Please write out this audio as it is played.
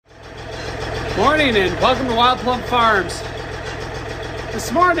Morning and welcome to Wild Plum Farms.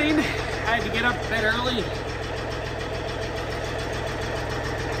 This morning I had to get up a bit early.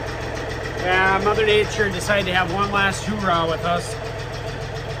 Yeah, Mother Nature decided to have one last hoorah with us.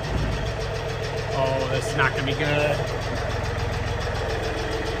 Oh, this is not gonna be good.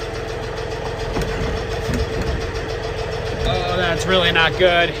 Oh, that's really not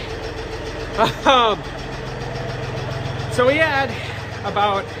good. So we had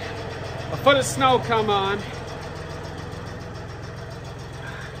about a foot of snow come on.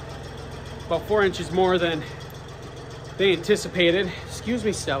 About 4 inches more than they anticipated. Excuse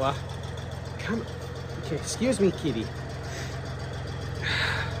me, Stella. Come. Okay, excuse me, kitty.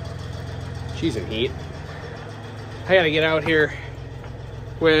 She's in heat. I gotta get out here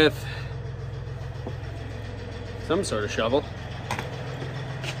with some sort of shovel.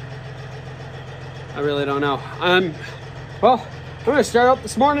 I really don't know. Well, I'm gonna start out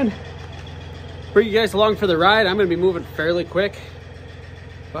this morning. Bring you guys along for the ride. I'm gonna be moving fairly quick,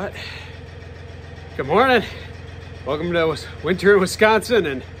 but good morning. Welcome to winter in Wisconsin,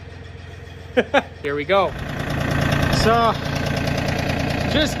 and here we go. So,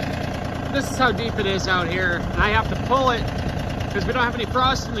 this is how deep it is out here, and I have to pull it because we don't have any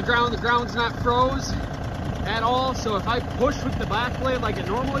frost in the ground. The ground's not froze at all, so if I push with the back blade like it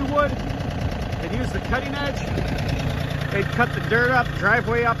normally would and use the cutting edge, they'd cut the dirt up,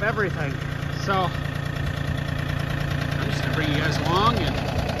 driveway up, everything. So I'm just gonna bring you guys along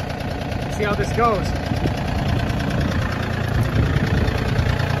and see how this goes.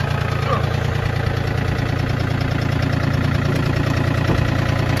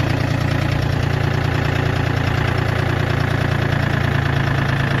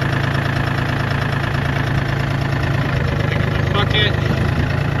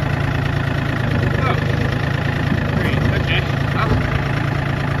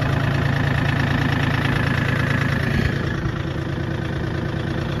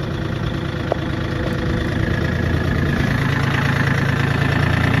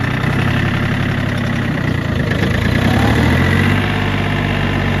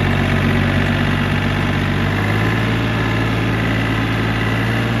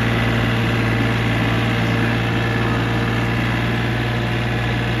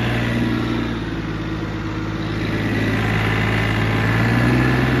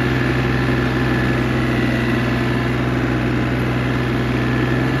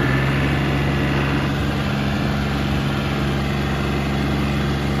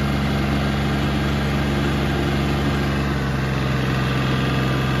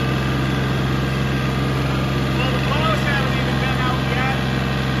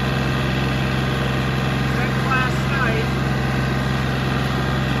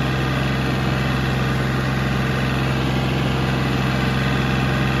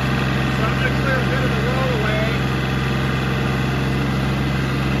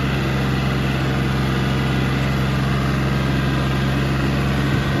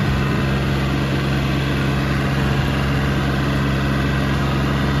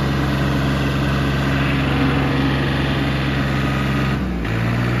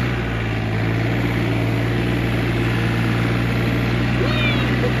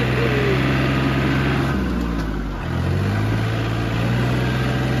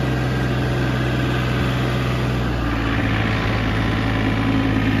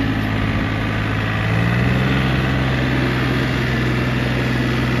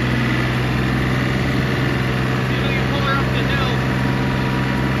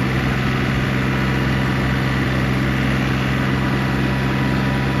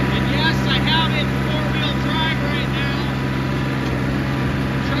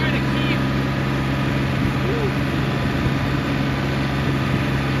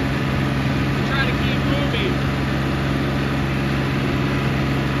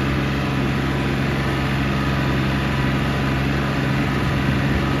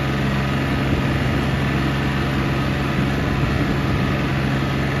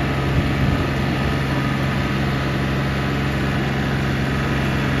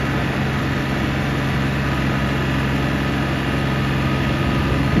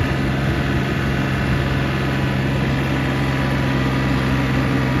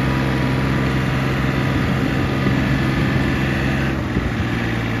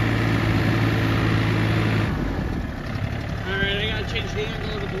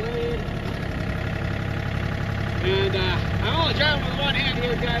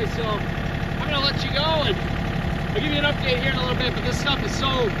 guys, so I'm gonna let you go and I'll give you an update here in a little bit, but this stuff is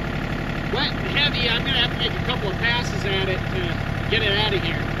so wet and heavy, I'm gonna have to make a couple of passes at it to get it out of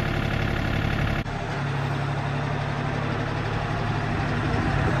here.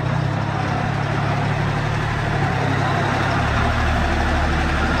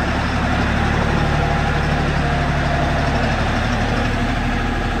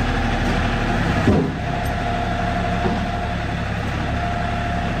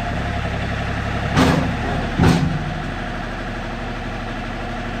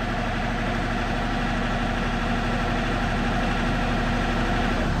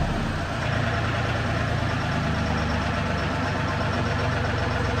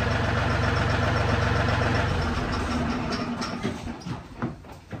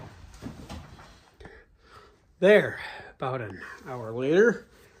 There, about an hour later,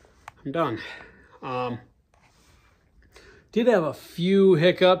 I'm done. Did have a few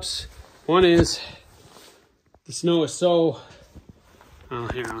hiccups. One is the snow is so,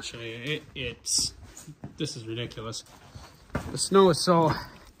 here, I'll show you. This is ridiculous. The snow is so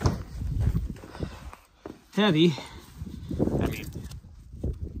heavy. I mean,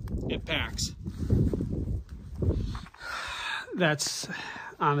 it packs. That's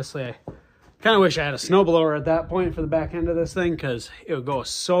honestly, I kind of wish I had a snowblower at that point for the back end of this thing, because it would go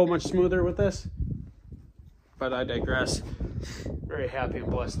so much smoother with this. But I digress. Very happy and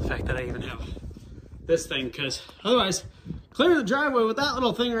blessed the fact that I even have this thing, because otherwise, clear the driveway with that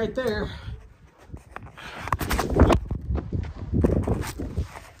little thing right there.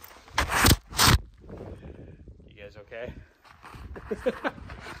 You guys okay?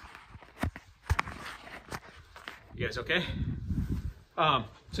 You guys okay?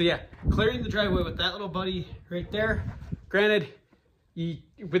 So yeah, clearing the driveway with that little buddy right there. Granted,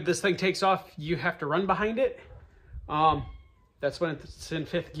 when this thing takes off, you have to run behind it. That's when it's in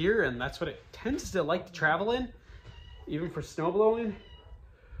 5th gear, and that's what it tends to like to travel in, even for snow blowing.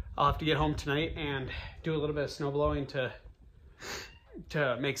 I'll have to get home tonight and do a little bit of snow blowing to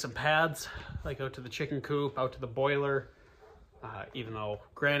make some pads, like out to the chicken coop, out to the boiler. Even though,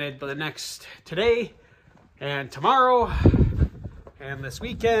 granted, but today and tomorrow and this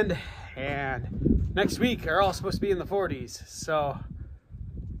weekend and next week are all supposed to be in the 40s. So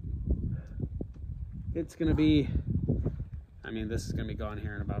it's gonna be, I mean, this is gonna be gone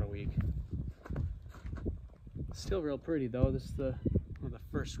here in about a week. Still real pretty though. This is one of the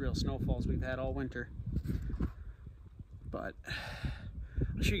first real snowfalls we've had all winter. But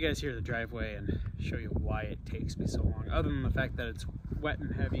I'll show you guys here the driveway and show you why it takes me so long, other than the fact that it's wet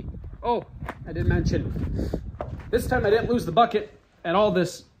and heavy. Oh, I did mention, this time I didn't lose the bucket at all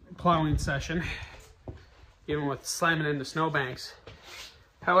this plowing session, even with slamming into snowbanks.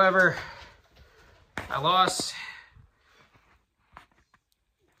 However, I lost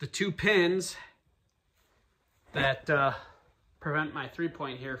the 2 pins that prevent my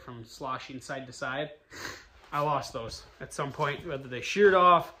 3-point here from sloshing side to side. I lost those at some point, whether they sheared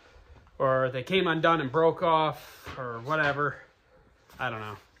off or they came undone and broke off or whatever. I don't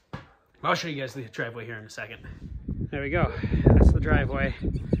know. I'll show you guys the driveway here in a second. There we go. That's the driveway.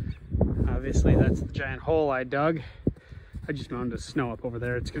 Obviously, that's the giant hole I dug. I just mounted the snow up over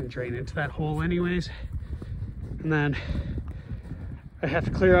there. It's going to drain into that hole anyways. And then I have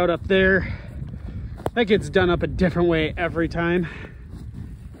to clear out up there. That gets done up a different way every time.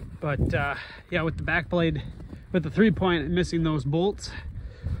 But yeah, with the back blade, with the 3-point missing those bolts,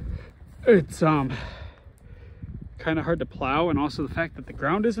 it's kind of hard to plow. And also the fact that the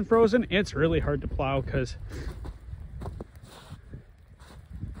ground isn't frozen, it's really hard to plow because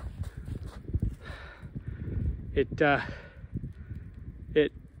it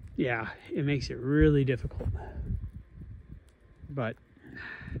makes it really difficult. But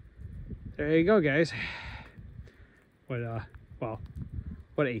there you go, guys. What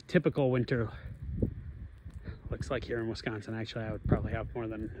a typical winter looks like here in Wisconsin. Actually, I would probably have more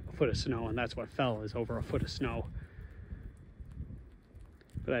than a foot of snow, and that's what fell, is over a foot of snow.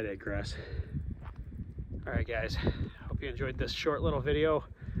 But I digress. All right, guys, hope you enjoyed this short little video.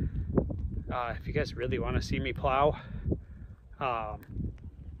 If you guys really want to see me plow,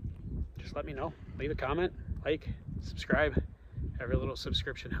 just let me know. Leave a comment, like, subscribe. Every little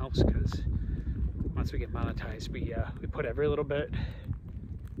subscription helps, because once we get monetized, we put every little bit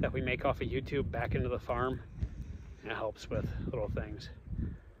that we make off of YouTube back into the farm. And it helps with little things.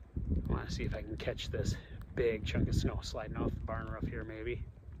 I want to see if I can catch this big chunk of snow sliding off the barn roof here, maybe.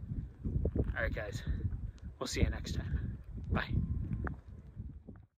 All right, guys, we'll see you next time. Bye.